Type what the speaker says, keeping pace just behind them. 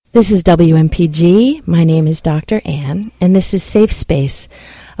This is WMPG. My name is Dr. Ann, and this is Safe Space,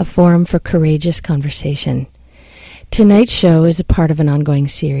 a forum for courageous conversation. Tonight's show is a part of an ongoing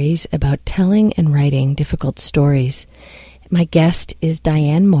series about telling and writing difficult stories. My guest is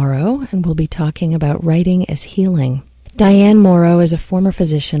Diane Morrow, and we'll be talking about writing as healing. Diane Morrow is a former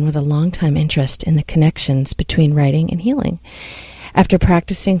physician with a long-time interest in the connections between writing and healing. After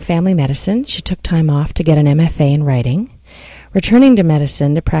practicing family medicine, she took time off to get an MFA in writing, returning to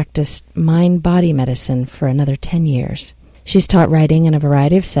medicine to practice mind-body medicine for another 10 years. She's taught writing in a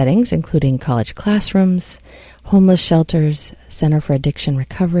variety of settings, including college classrooms, homeless shelters, Center for Addiction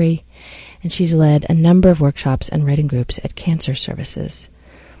Recovery, and she's led a number of workshops and writing groups at cancer services.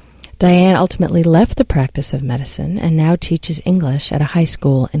 Diane ultimately left the practice of medicine and now teaches English at a high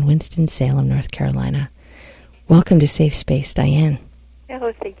school in Winston-Salem, North Carolina. Welcome to Safe Space, Diane.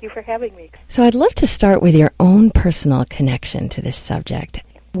 Oh, thank you for having me. So I'd love to start with your own personal connection to this subject.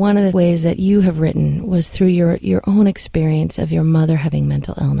 One of the ways that you have written was through your own experience of your mother having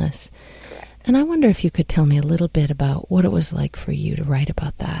mental illness. Correct. And I wonder if you could tell me a little bit about what it was like for you to write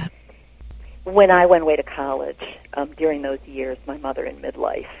about that. When I went away to college, during those years, my mother in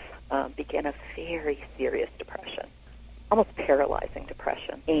midlife began a very serious depression, almost paralyzing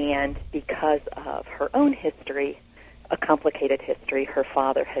depression. And because of her own history, a complicated history, her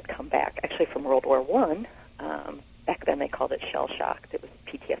father had come back, actually from World War I. Back then they called it shell-shock. It was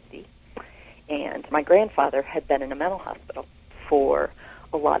PTSD. And my grandfather had been in a mental hospital for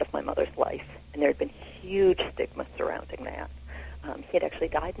a lot of my mother's life, and there had been huge stigma surrounding that. He had actually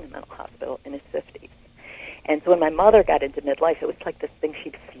died in a mental hospital in his 50s. And so when my mother got into midlife, it was like this thing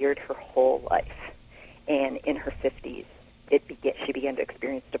she'd feared her whole life. And in her 50s, she began to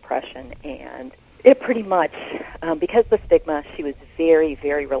experience depression, and it pretty much, because of the stigma, she was very,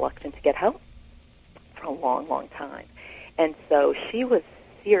 very reluctant to get help for a long, long time. And so she was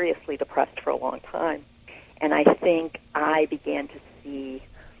seriously depressed for a long time. And I think I began to see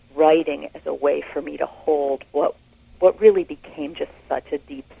writing as a way for me to hold what really became just such a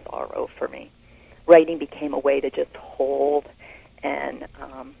deep sorrow for me. Writing became a way to just hold and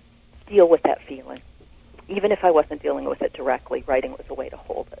deal with that feeling. Even if I wasn't dealing with it directly, writing was a way to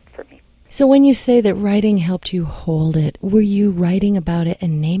hold it for me. So when you say that writing helped you hold it, were you writing about it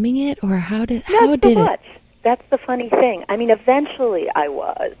and naming it, or how did it? That's the funny thing. I mean, eventually I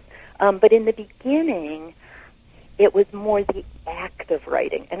was, but in the beginning, it was more the act of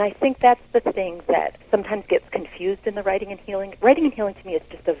writing, and I think that's the thing that sometimes gets confused in the writing and healing. Writing and healing to me is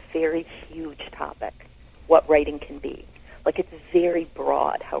just a very huge topic, what writing can be. Like, it's very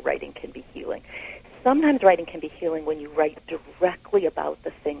broad how writing can be healing. Sometimes writing can be healing when you write directly about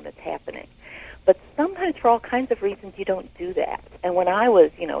the thing that's happening. But sometimes for all kinds of reasons you don't do that. And when I was,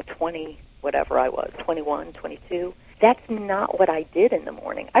 20, whatever I was, 21, 22, that's not what I did in the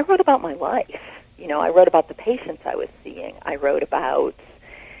morning. I wrote about my life. I wrote about the patients I was seeing. I wrote about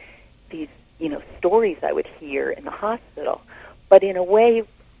these, stories I would hear in the hospital. But in a way,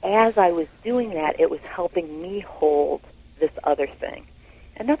 as I was doing that, it was helping me hold this other thing.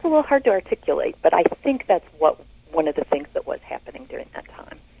 And that's a little hard to articulate, but I think that's one of the things that was happening during that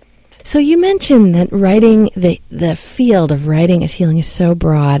time. So you mentioned that writing, the field of writing as healing is so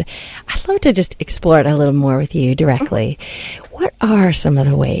broad. I'd love to just explore it a little more with you directly. Mm-hmm. What are some of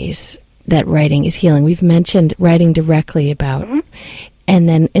the ways that writing is healing? We've mentioned writing directly about, mm-hmm. and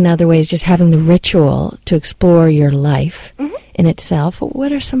then in other ways just having the ritual to explore your life mm-hmm. in itself.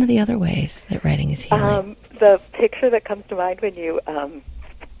 What are some of the other ways that writing is healing? The picture that comes to mind when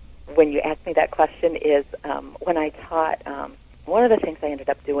you asked me that question is when I taught, one of the things I ended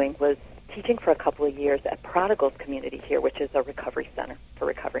up doing was teaching for a couple of years at Prodigals Community here, which is a recovery center for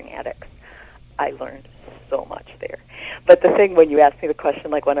recovering addicts. I learned so much there. But the thing when you asked me the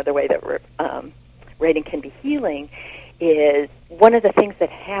question, like one other way that writing can be healing, is one of the things that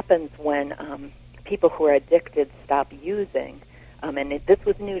happens when people who are addicted stop using, and this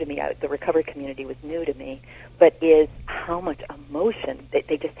was new to me, the recovery community was new to me, but is how much emotion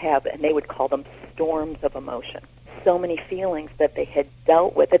they just have, and they would call them storms of emotion. So many feelings that they had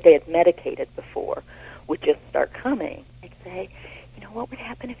dealt with, that they had medicated before, would just start coming. I'd say, what would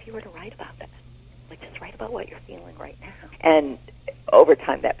happen if you were to write about that? Like, just write about what you're feeling right now. And over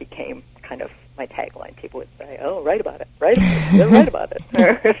time, that became kind of my tagline. People would say, "Oh, write about it, write about it."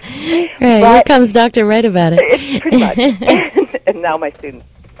 Right, here comes Dr. Write About It. Pretty much. And now my students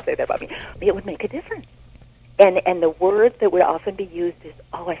say that about me. It would make a difference. And the word that would often be used is,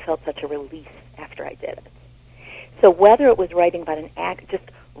 "Oh, I felt such a release after I did it." So whether it was writing about an act, just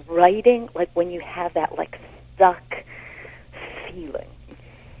writing, like when you have that like stuck feeling,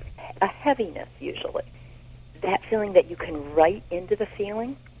 a heaviness usually, that feeling that you can write into the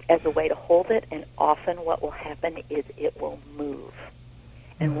feeling as a way to hold it, and often what will happen is it will move.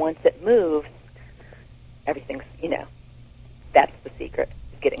 And once it moves, everything's, that's the secret,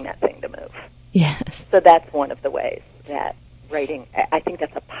 getting that thing to move. Yes. So that's one of the ways that writing, I think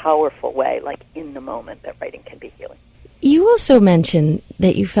that's a powerful way, like in the moment, that writing can be healing. You also mentioned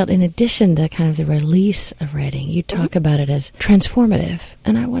that you felt, in addition to kind of the release of writing, you talk about it as transformative.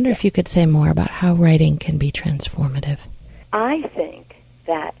 And I wonder if you could say more about how writing can be transformative. I think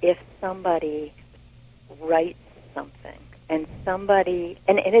that if somebody writes something, and somebody,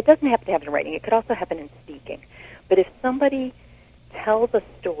 and it doesn't have to happen in writing, it could also happen in speaking, but if somebody tells a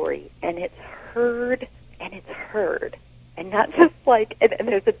story and it's heard, and not just like, and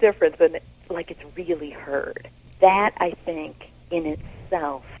there's a difference, and like it's really heard, that I think in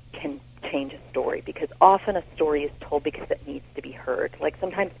itself can change a story, because often a story is told because it needs to be heard. Like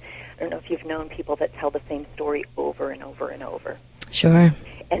sometimes, I don't know if you've known people that tell the same story over and over and over. Sure.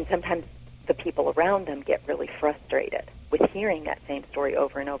 And sometimes the people around them get really frustrated with hearing that same story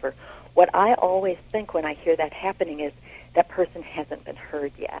over and over. What I always think when I hear that happening is that person hasn't been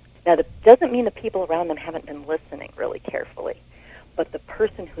heard yet. Now, that doesn't mean the people around them haven't been listening really carefully, but the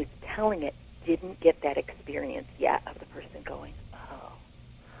person who's telling it didn't get that experience yet of the person going,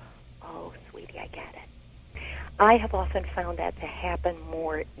 oh, sweetie, I get it. I have often found that to happen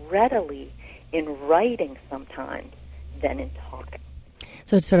more readily in writing sometimes than in talking.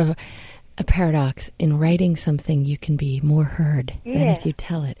 So it's sort of a paradox. In writing something, you can be more heard than if you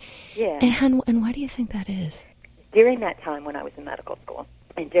tell it. Yeah. And why do you think that is? During that time when I was in medical school,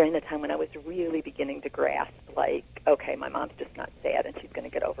 and during the time when I was really beginning to grasp, like, okay, my mom's just not sad and she's going to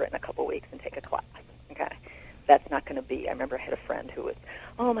get over it in a couple weeks and take a class. Okay, that's not going to be. I remember I had a friend who was,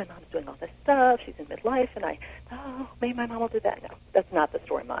 my mom's doing all this stuff, she's in midlife, and maybe my mom will do that. No, that's not the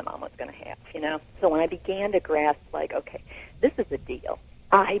story my mom was going to have, So when I began to grasp, like, okay, this is a deal,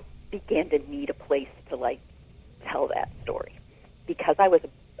 I began to need a place to, like, tell that story. Because I was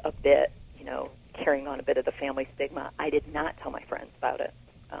a bit, carrying on a bit of the family stigma, I did not tell my friends about it.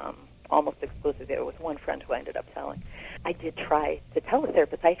 Almost exclusively. There was one friend who I ended up telling. I did try to tell a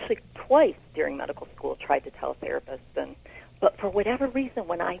therapist. I actually twice during medical school tried to tell a therapist, but for whatever reason,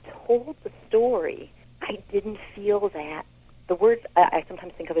 when I told the story, I didn't feel that. The words I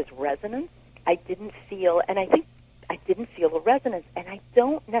sometimes think of as resonance, I didn't feel, and I think I didn't feel a resonance, and I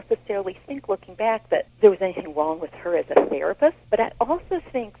don't necessarily think, looking back, that there was anything wrong with her as a therapist, but I also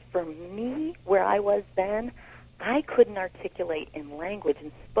think for me, where I was then, I couldn't articulate in language,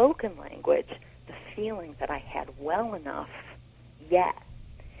 in spoken language, the feelings that I had well enough yet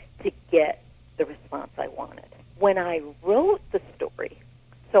to get the response I wanted. When I wrote the story,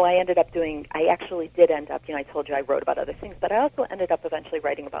 so I actually did end up, I told you I wrote about other things, but I also ended up eventually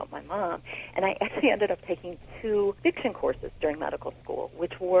writing about my mom, and I actually ended up taking 2 fiction courses during medical school,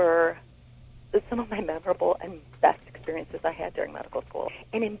 which were some of my memorable and best experiences I had during medical school.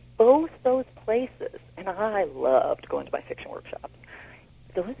 And in both those places, and I loved going to my fiction workshops,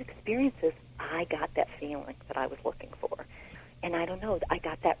 those experiences, I got that feeling that I was looking for. And I don't know, I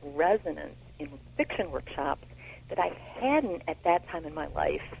got that resonance in fiction workshops that I hadn't at that time in my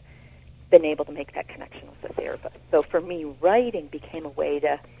life been able to make that connection with the therapist. So for me, writing became a way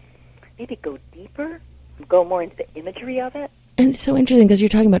to maybe go deeper, go more into the imagery of it. And it's so interesting because you're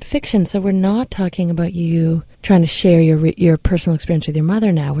talking about fiction, so we're not talking about you trying to share your personal experience with your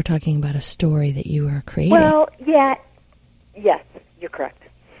mother now. We're talking about a story that you were creating. Well, yes, you're correct.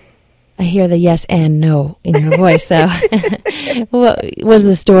 I hear the yes and no in your voice, though. Well, was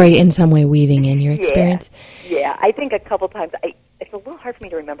the story in some way weaving in your experience? Yeah, I think a couple times. It's a little hard for me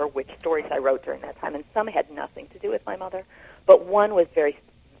to remember which stories I wrote during that time, and some had nothing to do with my mother, but one was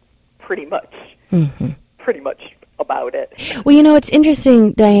pretty much about it. Well, it's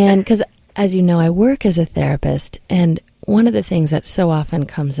interesting, Diane, because as you know, I work as a therapist, and one of the things that so often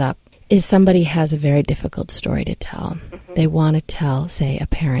comes up is somebody has a very difficult story to tell. Mm-hmm. They want to tell, say, a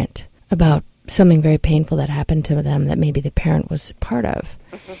parent about something very painful that happened to them that maybe the parent was part of.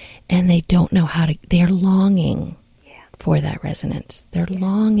 Mm-hmm. And they don't know how to, they're longing for that resonance. They're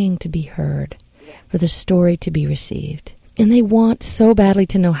longing to be heard, for the story to be received. And they want so badly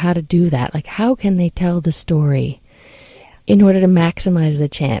to know how to do that. Like, how can they tell the story in order to maximize the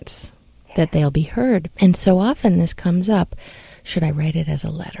chance that they'll be heard? And so often this comes up, should I write it as a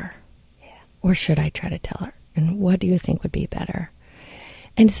letter? Or should I try to tell her? And what do you think would be better?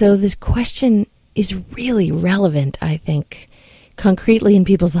 And so this question is really relevant, I think, concretely in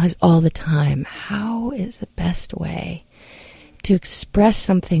people's lives all the time. How is the best way to express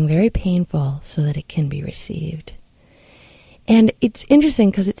something very painful so that it can be received? And it's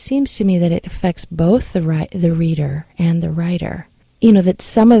interesting because it seems to me that it affects both the reader and the writer. that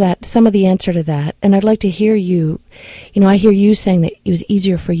some of the answer to that, and I'd like to hear you, I hear you saying that it was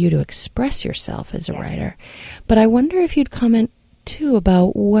easier for you to express yourself as a writer, but I wonder if you'd comment too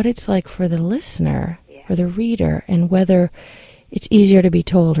about what it's like for the listener or the reader, and whether it's easier to be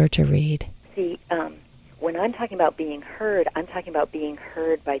told or to read. See, when I'm talking about being heard, I'm talking about being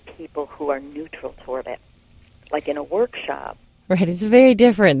heard by people who are neutral toward it. Like in a workshop. Right, it's very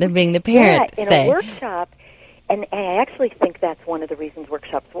different than being the parent, in a workshop, and I actually think that's one of the reasons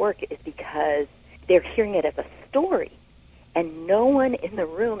workshops work, is because they're hearing it as a story, and no one in the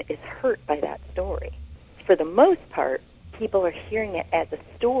room is hurt by that story. For the most part, people are hearing it as a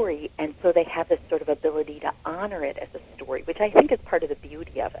story, and so they have this sort of ability to honor it as a story, which I think is part of the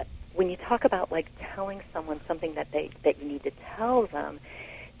beauty of it. When you talk about like telling someone something that you need to tell them,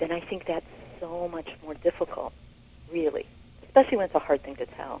 then I think that's so much more difficult, really, especially when it's a hard thing to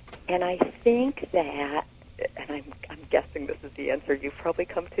tell. And I think that, and I'm guessing this is the answer you've probably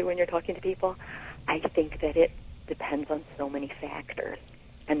come to when you're talking to people, I think that it depends on so many factors,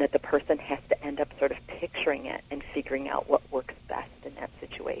 and that the person has to end up sort of picturing it and figuring out what works best in that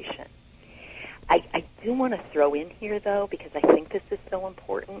situation. I do want to throw in here, though, because I think this is so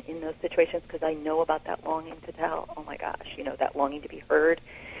important in those situations, because I know about that longing to tell. Oh, my gosh, that longing to be heard.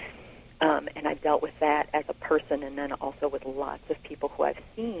 And I've dealt with that as a person, and then also with lots of people who I've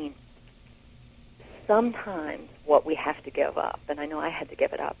seen. Sometimes what we have to give up, and I know I had to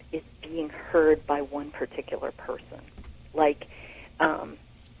give it up, is being heard by one particular person. Like,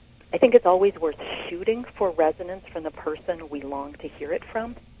 I think it's always worth shooting for resonance from the person we long to hear it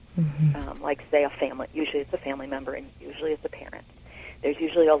from. Mm-hmm. Like, say, a family. Usually it's a family member, and usually it's a parent. There's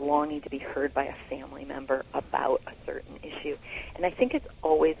usually a longing to be heard by a family member about a certain issue. And I think it's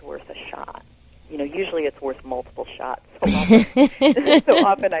always worth a shot. Usually it's worth multiple shots. So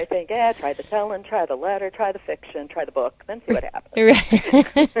often I think, try the telling, try the letter, try the fiction, try the book, then see what happens.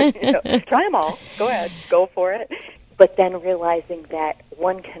 Right. Try them all. Go ahead. Go for it. But then realizing that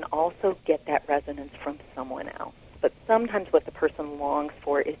one can also get that resonance from someone else. But sometimes what the person longs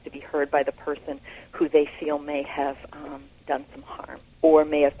for is to be heard by the person who they feel may have done some harm, or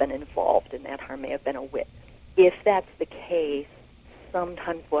may have been involved in that harm, may have been a witness. If that's the case,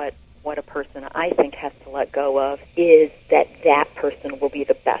 sometimes what a person, I think, has to let go of is that person will be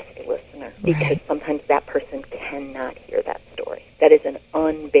the best listener, because sometimes that person cannot hear that story. That is an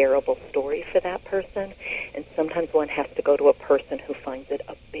unbearable story for that person, and sometimes one has to go to a person who finds it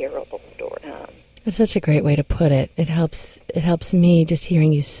a bearable story. That's such a great way to put it. It helps me, just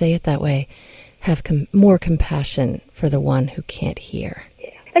hearing you say it that way, have more compassion for the one who can't hear. Yeah,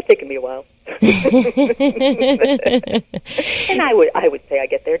 it's taken me a while. And I would say I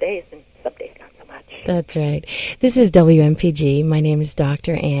get there days, and some days not so much. That's right. This is WMPG. My name is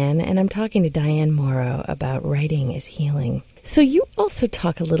Dr. Ann, and I'm talking to Diane Morrow about writing is healing. So you also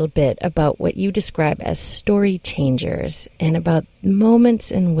talk a little bit about what you describe as story changers, and about moments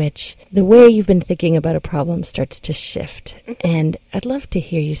in which the way you've been thinking about a problem starts to shift. And I'd love to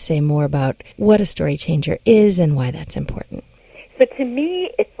hear you say more about what a story changer is and why that's important. So to me,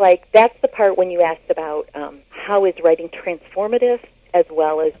 it's like that's the part when you asked about how is writing transformative as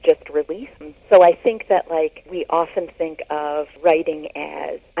well as just release. So I think that, like, we often think of writing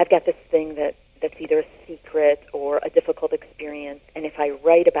as, I've got this thing that's either a secret or a difficult experience, and if I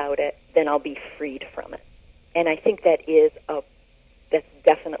write about it, then I'll be freed from it. And I think that's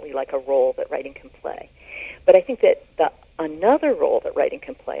definitely like a role that writing can play. But I think that another role that writing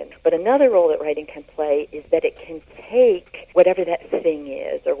can play is that it can take whatever that thing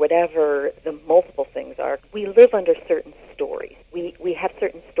is, or whatever the multiple things are. We live under certain stories. We have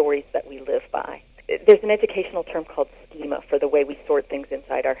certain stories that we live by. There's an educational term called schema for the way we sort things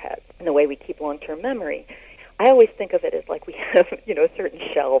inside our heads and the way we keep long-term memory. I always think of it as like we have, a certain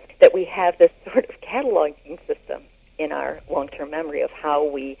shelf, that we have this sort of cataloging system in our long-term memory of how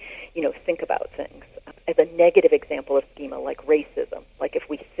we, think about things. As a negative example of schema, like racism, like if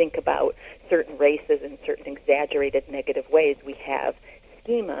we think about certain races in certain exaggerated negative ways, we have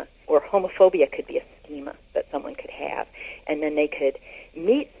schema, or homophobia could be a schema that someone could have. And then they could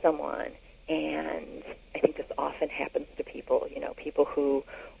meet someone, and I think this often happens to people, people who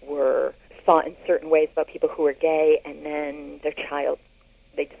were thought in certain ways about people who were gay, and then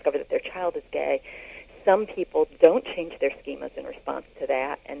they discover that their child is gay. Some people don't change their schemas in response to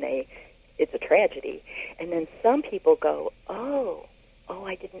that, and it's a tragedy. And then some people go, oh,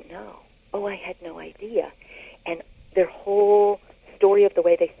 I didn't know. Oh, I had no idea. And their whole story of the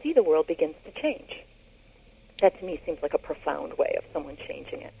way they see the world begins to change. That to me seems like a profound way of someone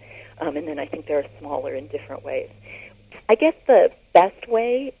changing it. And then I think there are smaller and different ways. I guess the best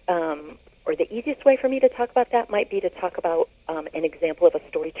way or the easiest way for me to talk about that might be to talk about an example of a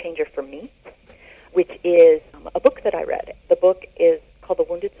story changer for me, which is a book that I read. The book is called The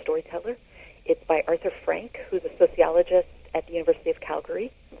Wounded Storyteller. It's by Arthur Frank, who's a sociologist at the University of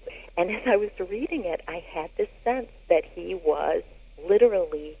Calgary. And as I was reading it, I had this sense that he was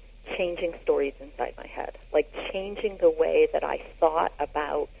literally changing stories inside my head, like changing the way that I thought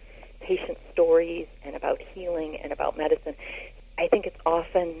about patient stories and about healing and about medicine. I think it's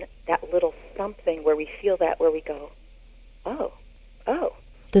often that little something where we feel that, where we go, oh.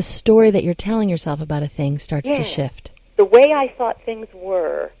 The story that you're telling yourself about a thing starts to shift. The way I thought things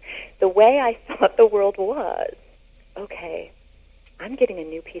were, the way I thought the world was, okay, I'm getting a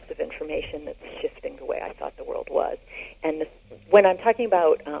new piece of information that's shifting the way I thought the world was. And when I'm talking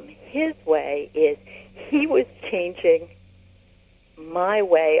about his way, is he was changing my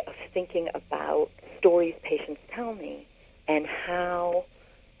way of thinking about stories patients tell me and how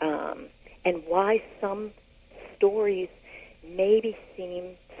and why some stories maybe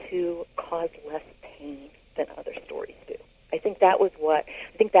seem to cause less pain than other stories do. I think that was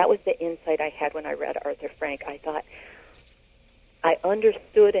the insight I had when I read Arthur Frank. I thought I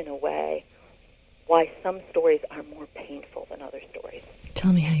understood in a way why some stories are more painful than other stories.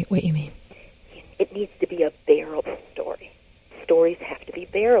 Tell me what you mean. It needs to be a bearable story. Stories have to be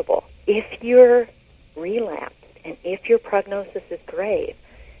bearable. If you're relapsed and if your prognosis is grave,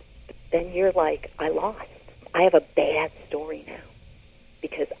 then you're like, I lost. I have a bad story now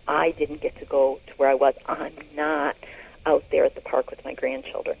because I didn't get to go to where I was. I'm not out there at the park with my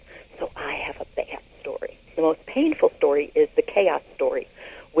grandchildren, so I have a bad story. The most painful story is the chaos story,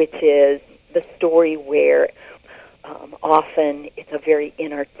 which is the story where often it's a very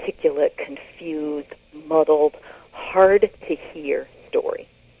inarticulate, confused, muddled, hard-to-hear story.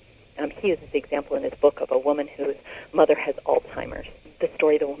 He uses the example in his book of a woman whose mother has Alzheimer's. The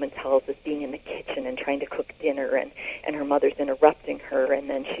story the woman tells is being in the kitchen and trying to cook dinner, and her mother's interrupting her, and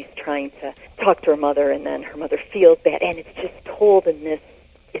then she's trying to talk to her mother, and then her mother feels bad, and it's just told in this,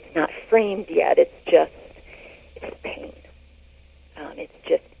 it's not framed yet, it's pain. It's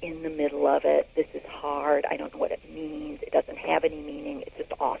just in the middle of it. This is hard. I don't know what it means. It doesn't have any meaning. It's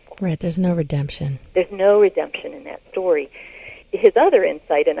just awful. Right, there's no redemption. There's no redemption in that story. His other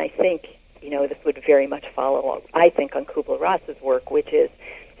insight, and I think, this would very much follow, I think, on Kubler-Ross's work, which is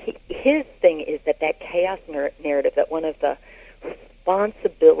his thing is that chaos narrative, that one of the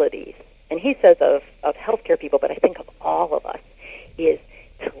responsibilities, and he says of healthcare people, but I think of all of us, is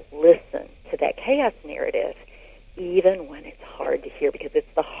to listen to that chaos narrative even when it's hard to hear, because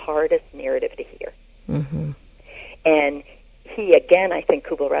it's the hardest narrative to hear. Mm-hmm. And he, again, I think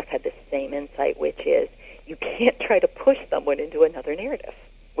Kubler-Ross had the same insight, which is you can't try to push someone into another narrative,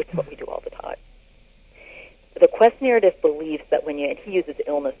 which is what we do all the time. The Quest narrative believes that and he uses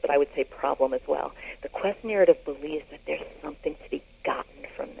illness, but I would say problem as well. The Quest narrative believes that there's something to be gotten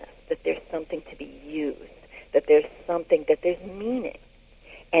from this, that there's something to be used, that there's meaning,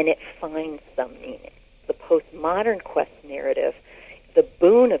 and it finds some meaning. The postmodern Quest narrative, the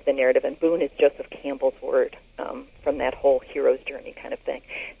boon of the narrative, and boon is Joseph Campbell's word from that whole hero's journey kind of thing,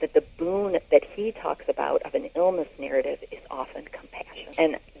 that the boon that he talks about of an illness narrative is often compassion.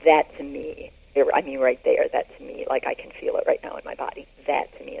 And that to me, right there, that to me, like I can feel it right now in my body,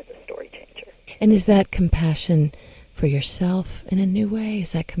 that to me is a story changer. And is that compassion for yourself in a new way?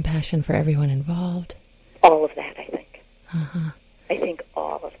 Is that compassion for everyone involved? All of that, I think. Uh-huh. I think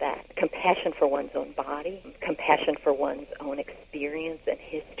all of that. Compassion for one's own body, compassion for one's own experience and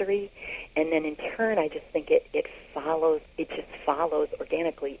history, and then in turn I just think it just follows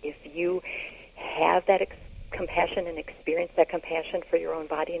organically. If you have that compassion and experience that compassion for your own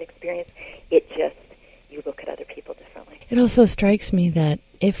body and experience, you look at other people differently. It also strikes me that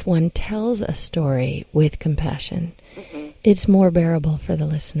if one tells a story with compassion, mm-hmm. it's more bearable for the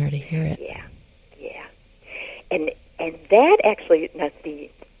listener to hear it. Yeah. And that actually,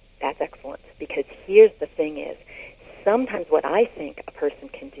 that's excellent, because here's the thing is, sometimes what I think a person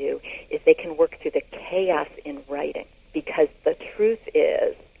can do is they can work through the chaos in writing, because the truth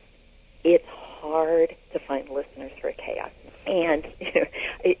is, it's hard to find listeners for a chaos. And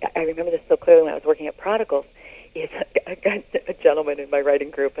I remember this so clearly when I was working at Prodigals. I got a gentleman in my writing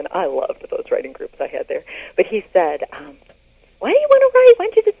group, and I loved those writing groups I had there. But he said, why do you want to write? Why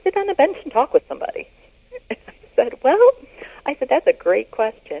don't you just sit on a bench and talk with somebody? I said, that's a great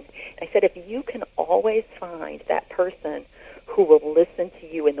question. I said, if you can always find that person who will listen to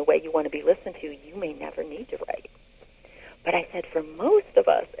you in the way you want to be listened to, you may never need to write. But I said, for most of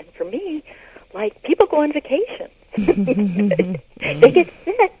us, and for me, like, people go on vacation. They get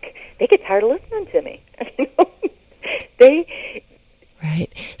sick. They get tired of listening to me. Right.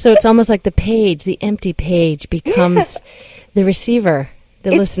 So it's almost like the empty page becomes the receiver,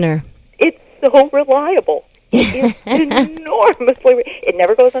 the listener. It's so reliable. It is enormously. It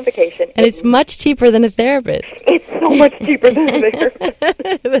never goes on vacation. And it's much cheaper than a therapist. It's so much cheaper than a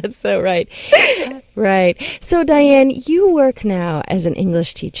therapist. That's so right. Right. So, Diane, you work now as an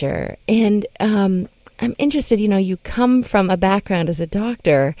English teacher, and I'm interested, you come from a background as a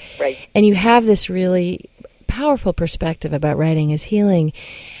doctor, right, and you have this really powerful perspective about writing as healing.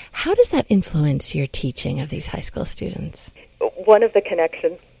 How does that influence your teaching of these high school students? One of the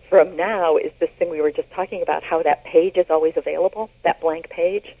connections from now is this thing we were just talking about, how that page is always available, that blank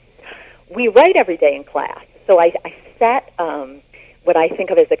page. We write every day in class. So I set what I think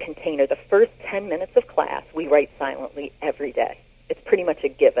of as a container. The first 10 minutes of class, we write silently every day. It's pretty much a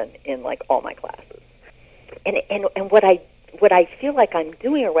given in all my classes. And what I feel like I'm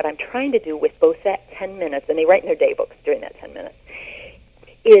doing, or what I'm trying to do with both that 10 minutes, and they write in their day books during that 10 minutes,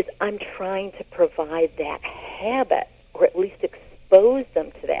 is I'm trying to provide that habit, or at least expose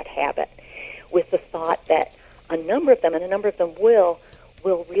them to that habit, with the thought that a number of them, and a number of them will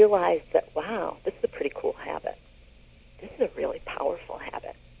realize that, wow, this is a pretty cool habit. This is a really powerful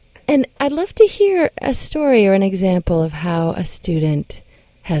habit. And I'd love to hear a story or an example of how a student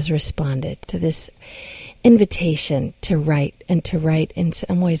has responded to this invitation to write, and to write in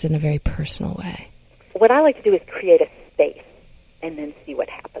some ways in a very personal way. What I like to do is create a space and then see what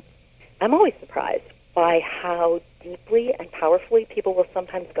happens. I'm always surprised by how deeply and powerfully people will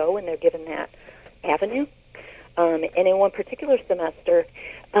sometimes go when they're given that avenue. And in one particular semester,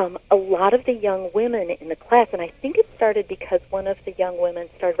 a lot of the young women in the class, and I think it started because one of the young women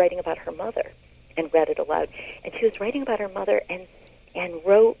started writing about her mother and read it aloud. And she was writing about her mother and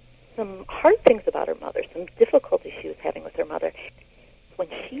wrote some hard things about her mother, some difficulties she was having with her mother. When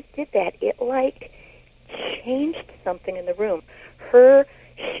she did that, it changed something in the room. Her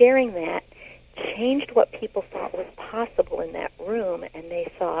sharing that changed what people thought was possible in that room, and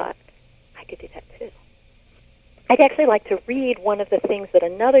they thought, I could do that too. I'd actually like to read one of the things that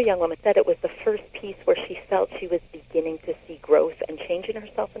another young woman said. It was the first piece where she felt she was beginning to see growth and change in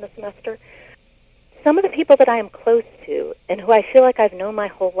herself in the semester. Some of the people that I am close to, and who I feel like I've known my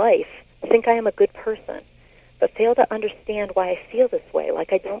whole life, think I am a good person, but fail to understand why I feel this way,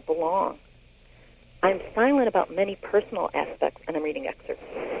 like I don't belong. I'm silent about many personal aspects, and I'm reading excerpts.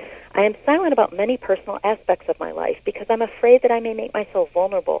 I am silent about many personal aspects of my life because I'm afraid that I may make myself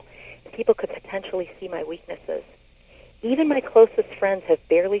vulnerable. People could potentially see my weaknesses. Even my closest friends have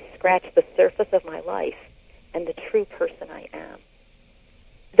barely scratched the surface of my life and the true person I am.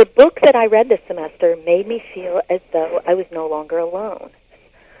 The book that I read this semester made me feel as though I was no longer alone.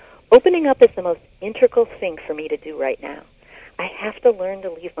 Opening up is the most integral thing for me to do right now. I have to learn to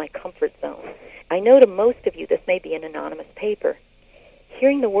leave my comfort zone. I know to most of you this may be an anonymous paper.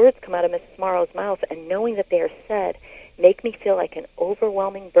 Hearing the words come out of Mrs. Morrow's mouth and knowing that they are said make me feel like an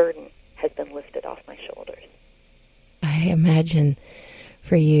overwhelming burden has been lifted off my shoulders. I imagine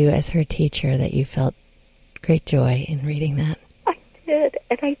for you as her teacher that you felt great joy in reading that. I did,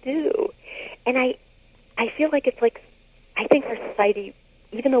 and I do. And I feel like I think our society,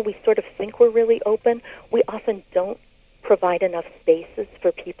 even though we sort of think we're really open, we often don't provide enough spaces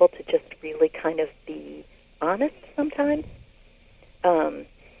for people to just really kind of be honest sometimes.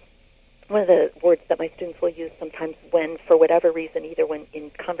 One of the words that my students will use sometimes when, for whatever reason, either when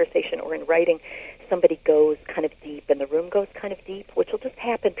in conversation or in writing, somebody goes kind of deep and the room goes kind of deep, which will just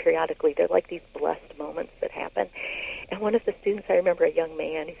happen periodically. They're like these blessed moments that happen. And one of the students, I remember a young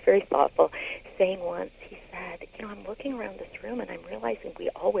man, he's very thoughtful, saying once, he said, I'm looking around this room and I'm realizing we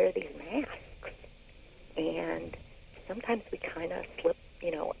all wear these masks. And sometimes we kind of slip,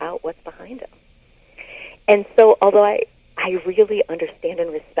 out what's behind them. And so although I really understand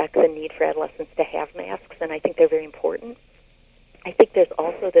and respect the need for adolescents to have masks, and I think they're very important, I think there's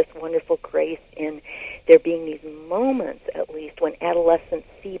also this wonderful grace in there being these moments, at least, when adolescents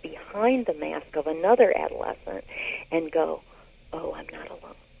see behind the mask of another adolescent and go, oh, I'm not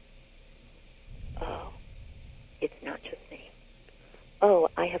alone. Oh, it's not just me. Oh,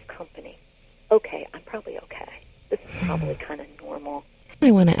 I have company. Okay, I'm probably okay. This is probably kind of normal. I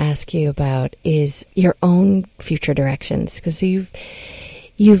want to ask you about is your own future directions, because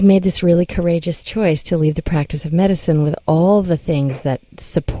you've made this really courageous choice to leave the practice of medicine with all the things that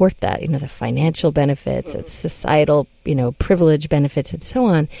support that, the financial benefits, the societal, privilege benefits, and so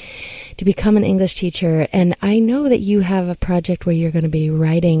on, to become an English teacher. And I know that you have a project where you're going to be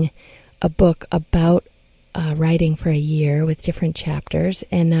writing a book about writing for a year with different chapters.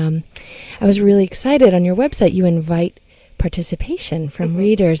 And I was really excited. On your website, you invite participation from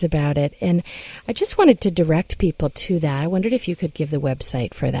readers about it. And I just wanted to direct people to that. I wondered if you could give the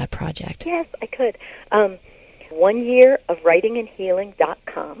website for that project. Yes, I could.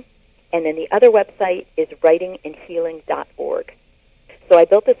 1yearofwritingandhealing.com. And then the other website is writingandhealing.org. So I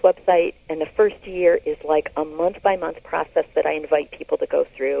built this website, and the first year is like a month-by-month process that I invite people to go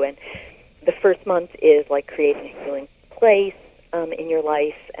through. And the first month is like creating a healing place in your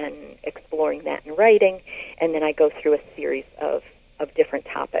life and exploring that in writing. And then I go through a series of different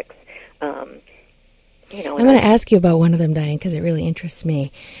topics. I'm going to ask you about one of them, Diane, because it really interests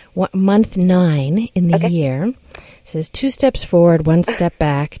me. Month 9 in the year says 2 steps forward, 1 step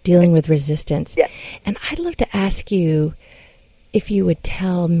back, dealing with resistance. Yes. And I'd love to ask you if you would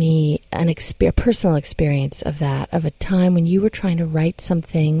tell me a personal experience of that, of a time when you were trying to write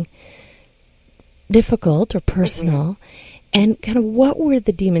something difficult or personal, and kind of what were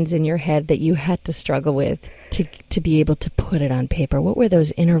the demons in your head that you had to struggle with to be able to put it on paper? What were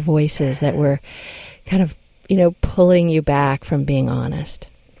those inner voices that were kind of, pulling you back from being honest?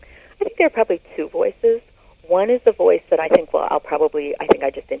 I think there are probably 2 voices. One is the voice that I think, I think I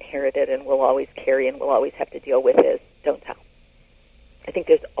just inherited and will always carry and will always have to deal with is, don't tell. I think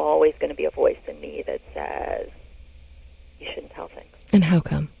there's always going to be a voice in me that says, you shouldn't tell things. And how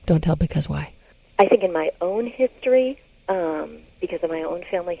come? Don't tell because why? I think in my own history, because of my own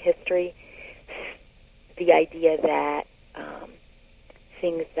family history, the idea that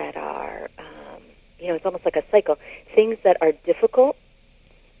things that are, it's almost like a cycle. Things that are difficult,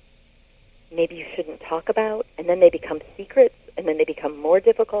 maybe you shouldn't talk about, and then they become secrets, and then they become more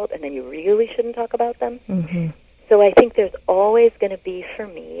difficult, and then you really shouldn't talk about them. Mm-hmm. So I think there's always going to be, for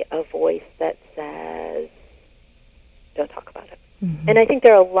me, a voice that says, don't talk about it. Mm-hmm. And I think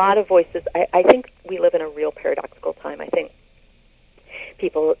there are a lot of voices. I think we live in a real paradoxical time. I think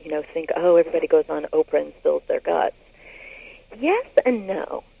people, think, everybody goes on Oprah and spills their guts. Yes and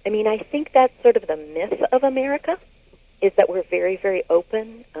no. I mean, I think that's sort of the myth of America, is that we're very, very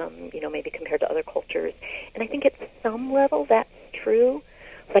open, maybe compared to other cultures. And I think at some level that's true,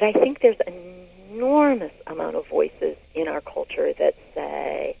 but I think there's an enormous amount of voices in our culture that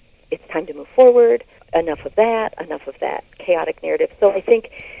say, it's time to move forward, enough of that chaotic narrative. So I think,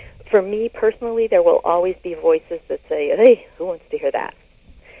 for me personally, there will always be voices that say, hey, who wants to hear that?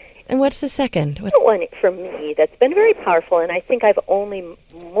 And what's the second? The one for me that's been very powerful, and I think I've only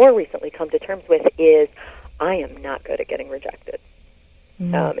more recently come to terms with, is I am not good at getting rejected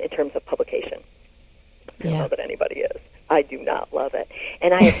in terms of publication. I don't know that anybody is. I do not love it.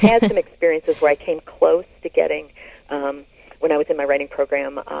 And I have had some experiences where I came close to getting, when I was in my writing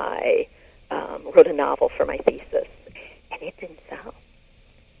program, I wrote a novel for my thesis, and it didn't sell.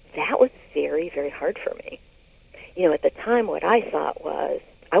 That was very, very hard for me. At the time, what I thought was,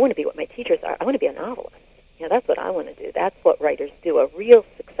 I want to be what my teachers are. I want to be a novelist. That's what I want to do. That's what writers do. A real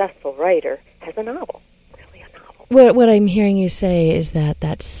successful writer has a novel. Really a novel. What I'm hearing you say is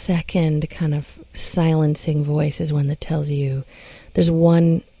that second kind of silencing voice is one that tells you there's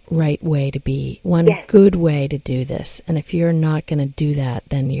one right way to be, one good way to do this. And if you're not going to do that,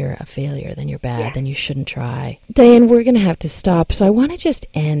 then you're a failure, then you're bad, then you shouldn't try. Diane, we're going to have to stop. So I want to just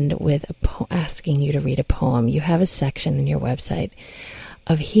end with asking you to read a poem. You have a section in your website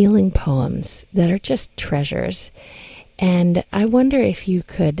of healing poems that are just treasures. And I wonder if you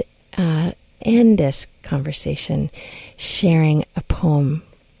could end this conversation sharing a poem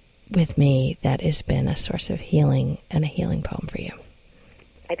with me that has been a source of healing and a healing poem for you.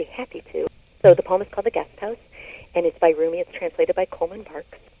 I'd be happy to. So the poem is called The Guest House, and it's by Rumi. It's translated by Coleman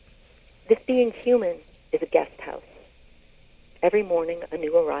Barks. This being human is a guest house. Every morning a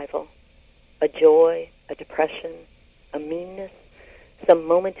new arrival, a joy, a depression, a meanness. Some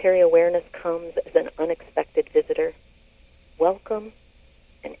momentary awareness comes as an unexpected visitor. Welcome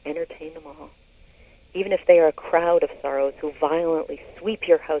and entertain them all. Even if they are a crowd of sorrows who violently sweep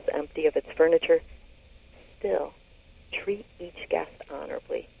your house empty of its furniture, still treat each guest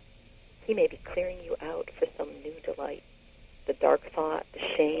honorably. He may be clearing you out for some new delight. The dark thought, the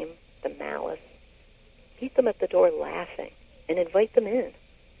shame, the malice. Meet them at the door laughing and invite them in.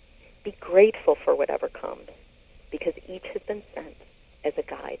 Be grateful for whatever comes, because each has been sent as a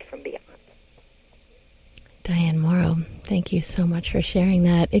guide from beyond. Diane Morrow, thank you so much for sharing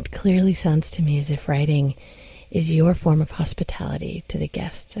that. It clearly sounds to me as if writing is your form of hospitality to the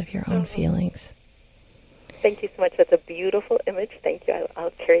guests of your own feelings. Thank you so much. That's a beautiful image. Thank you.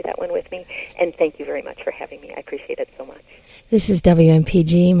 I'll carry that one with me. And thank you very much for having me. I appreciate it so much. This is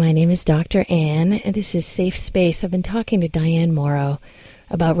WMPG. My name is Dr. Ann, and this is Safe Space. I've been talking to Diane Morrow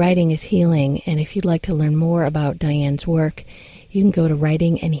about writing is healing, and if you'd like to learn more about Diane's work, you can go to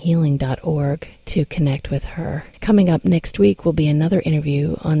writingandhealing.org to connect with her. Coming up next week will be another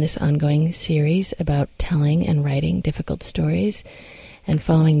interview on this ongoing series about telling and writing difficult stories. And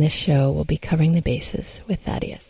following this show, we'll be covering the bases with Thaddeus.